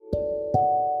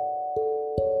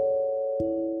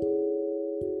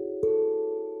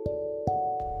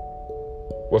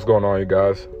What's going on, you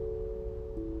guys?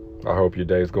 I hope your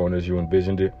day is going as you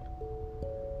envisioned it.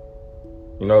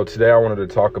 Today I wanted to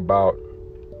talk about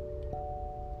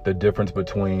the difference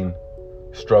between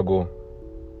struggle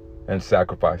and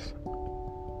sacrifice.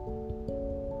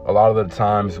 A lot of the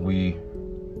times we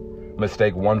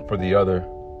mistake one for the other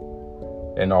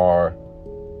in our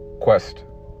quest,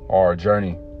 our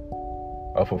journey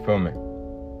of fulfillment.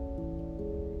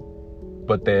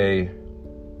 But they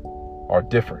are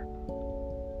different.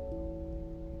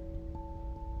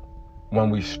 When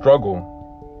we struggle,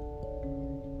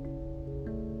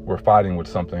 we're fighting with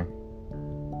something.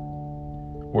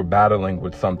 We're battling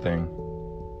with something,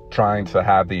 trying to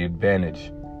have the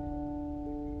advantage,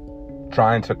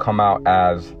 trying to come out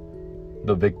as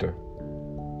the victor.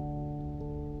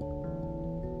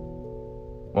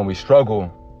 When we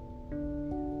struggle,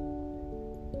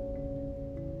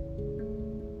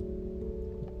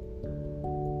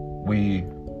 we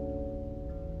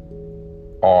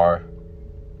are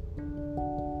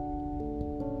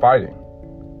fighting.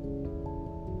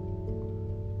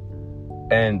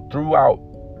 And throughout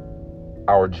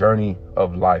our journey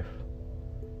of life,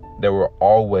 there will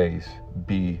always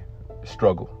be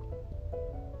struggle.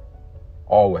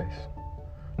 Always.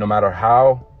 No matter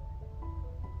how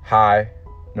high,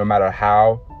 no matter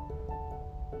how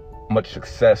much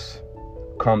success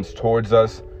comes towards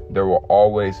us, there will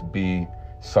always be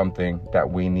something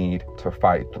that we need to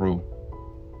fight through.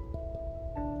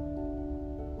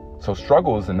 So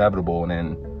struggle is inevitable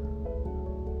and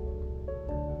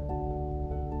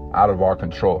out of our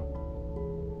control.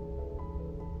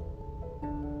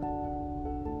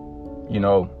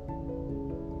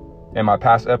 In my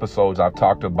past episodes, I've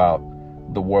talked about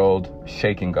the world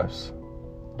shaking us.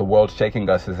 The world shaking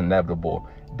us is inevitable.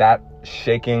 That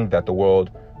shaking that the world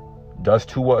does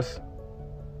to us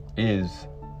is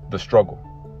the struggle.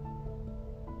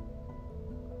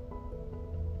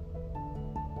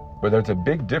 But there's a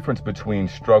big difference between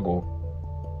struggle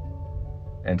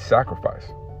and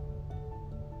sacrifice.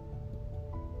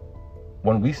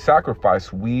 When we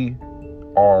sacrifice, we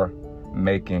are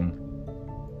making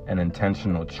an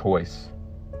intentional choice.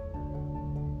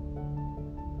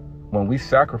 When we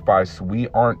sacrifice, we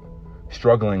aren't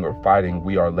struggling or fighting.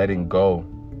 We are letting go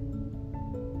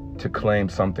to claim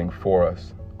something for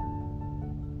us.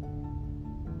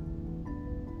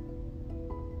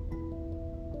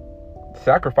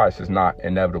 Sacrifice is not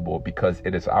inevitable because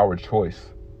it is our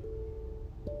choice.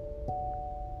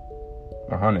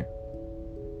 100.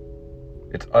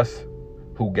 It's us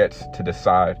who gets to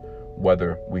decide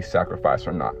whether we sacrifice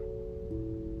or not.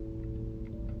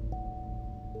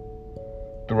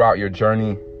 Throughout your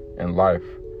journey in life,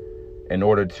 in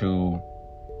order to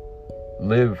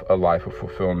live a life of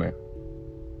fulfillment,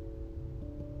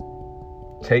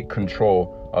 take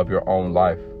control of your own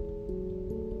life,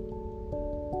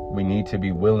 we need to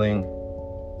be willing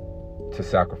to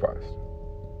sacrifice.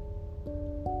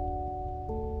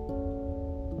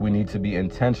 We need to be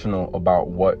intentional about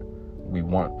what we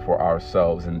want for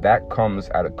ourselves, and that comes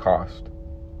at a cost.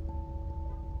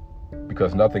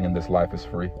 Because nothing in this life is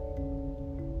free.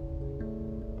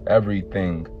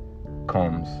 Everything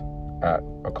comes at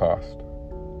a cost.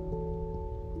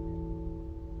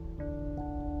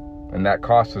 And that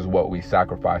cost is what we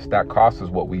sacrifice. That cost is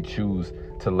what we choose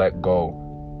to let go,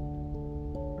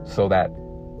 so that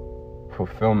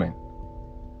fulfillment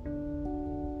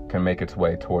can make its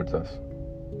way towards us.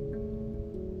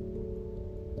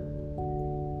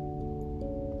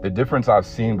 The difference I've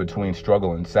seen between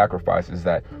struggle and sacrifice is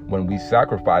that when we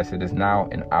sacrifice, it is now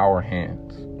in our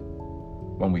hands.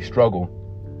 When we struggle,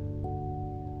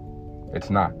 it's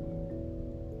not.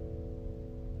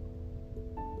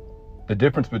 The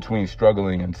difference between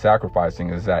struggling and sacrificing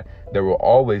is that there will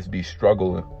always be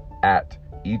struggle at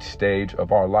each stage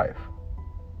of our life.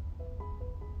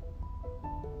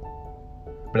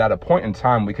 But at a point in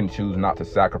time, we can choose not to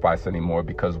sacrifice anymore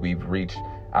because we've reached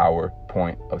our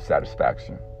point of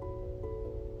satisfaction.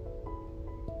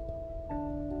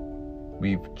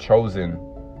 We've chosen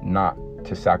not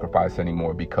to sacrifice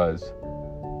anymore because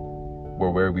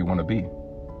we're where we want to be.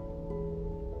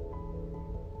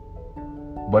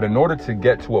 But in order to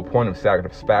get to a point of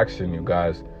satisfaction, you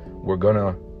guys, we're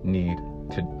gonna need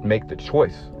to make the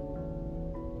choice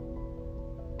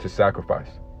to sacrifice.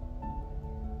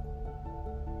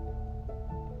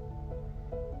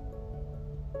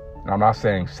 And I'm not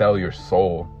saying sell your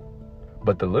soul,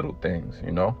 but the little things,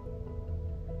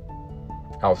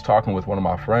 I was talking with one of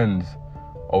my friends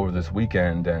over this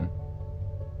weekend, and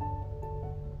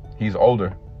he's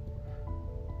older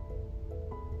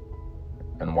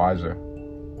and wiser.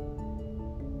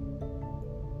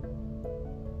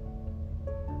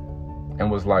 and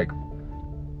was like,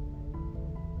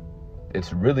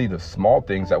 it's really the small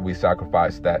things that we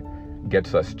sacrifice that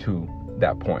gets us to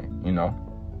that point, you know?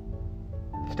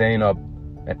 Staying up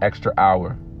an extra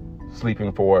hour,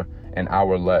 sleeping for an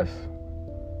hour less,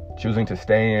 choosing to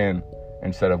stay in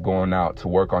instead of going out to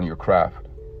work on your craft,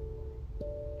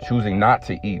 choosing not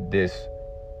to eat this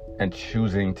and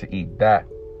choosing to eat that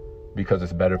because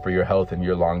it's better for your health and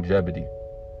your longevity.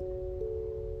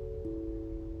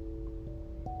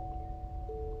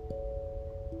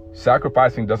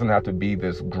 Sacrificing doesn't have to be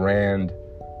this grand,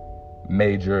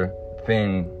 major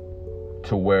thing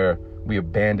to where we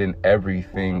abandon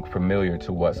everything familiar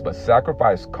to us. But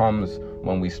sacrifice comes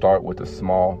when we start with the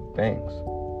small things.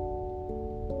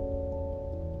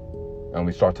 And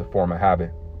we start to form a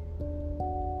habit.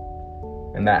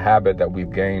 And that habit that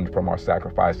we've gained from our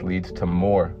sacrifice leads to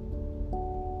more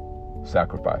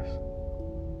sacrifice,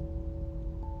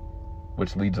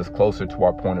 which leads us closer to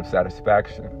our point of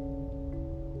satisfaction.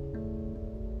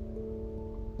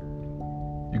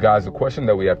 You guys, the question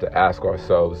that we have to ask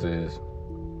ourselves is,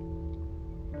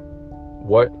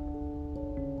 what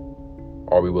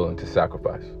are we willing to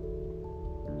sacrifice?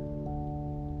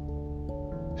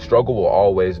 Struggle will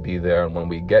always be there, and when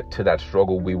we get to that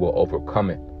struggle, we will overcome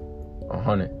it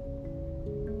 100.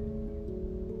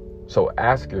 So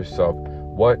ask yourself,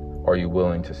 what are you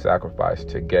willing to sacrifice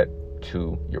to get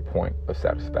to your point of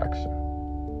satisfaction?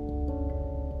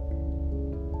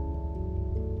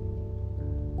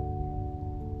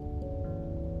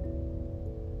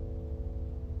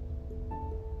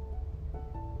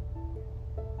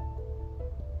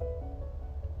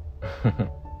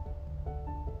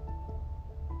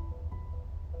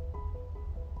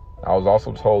 I was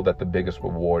also told that the biggest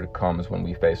reward comes when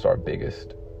we face our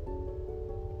biggest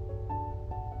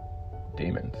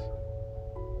demons.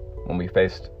 When we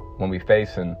face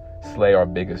and slay our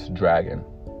biggest dragon.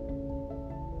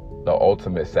 The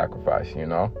ultimate sacrifice, you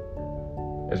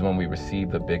know, is when we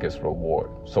receive the biggest reward.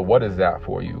 So what is that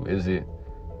for you? Is it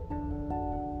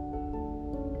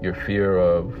your fear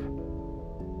of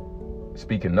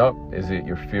speaking up? Is it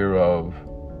your fear of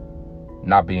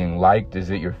not being liked? Is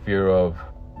it your fear of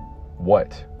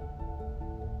what?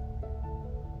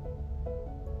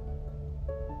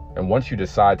 And once you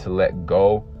decide to let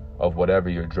go of whatever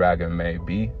your dragon may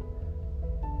be,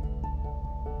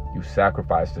 you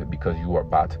sacrificed it because you are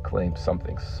about to claim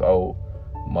something so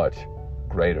much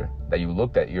greater that you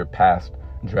looked at your past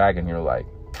dragon, you're like,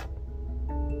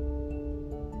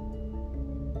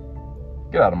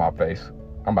 get out of my face.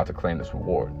 I'm about to claim this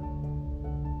reward.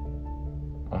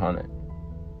 100.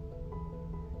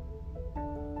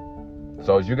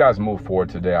 So as you guys move forward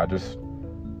today, I just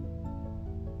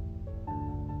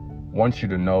want you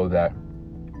to know that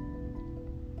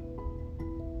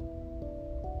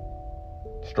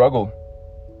struggle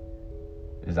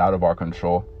is out of our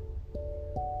control.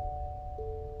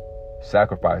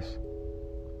 Sacrifice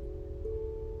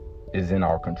is in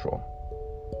our control.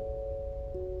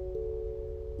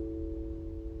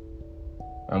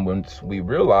 And once we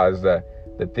realize that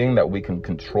the thing that we can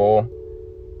control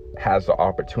has the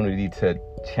opportunity to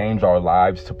change our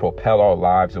lives, to propel our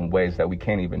lives in ways that we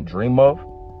can't even dream of,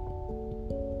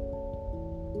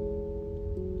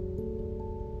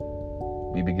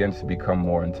 we begin to become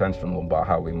more intentional about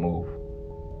how we move.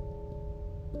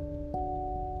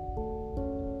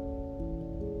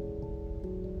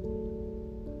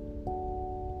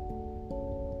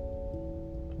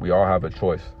 We all have a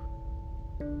choice.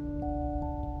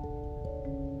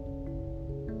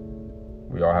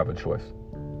 We all have a choice.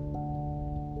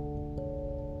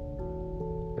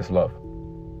 It's love.